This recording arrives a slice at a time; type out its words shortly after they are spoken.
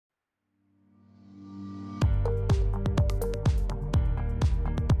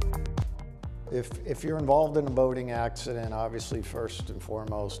If you're involved in a boating accident, obviously first and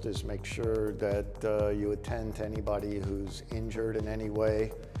foremost is make sure that you attend to anybody who's injured in any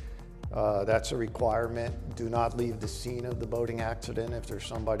way. That's a requirement. Do not leave the scene of the boating accident. If there's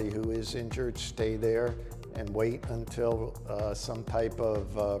somebody who is injured, stay there and wait until some type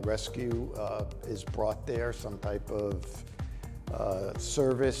of rescue is brought there, some type of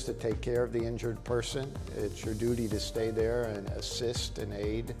service to take care of the injured person. It's your duty to stay there and assist and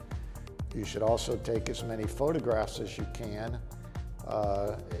aid. You should also take as many photographs as you can,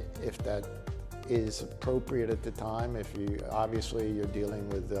 if that is appropriate at the time. Obviously you're dealing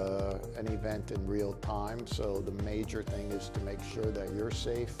with an event in real time, so the major thing is to make sure that you're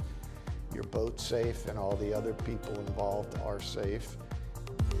safe, your boat's safe, and all the other people involved are safe.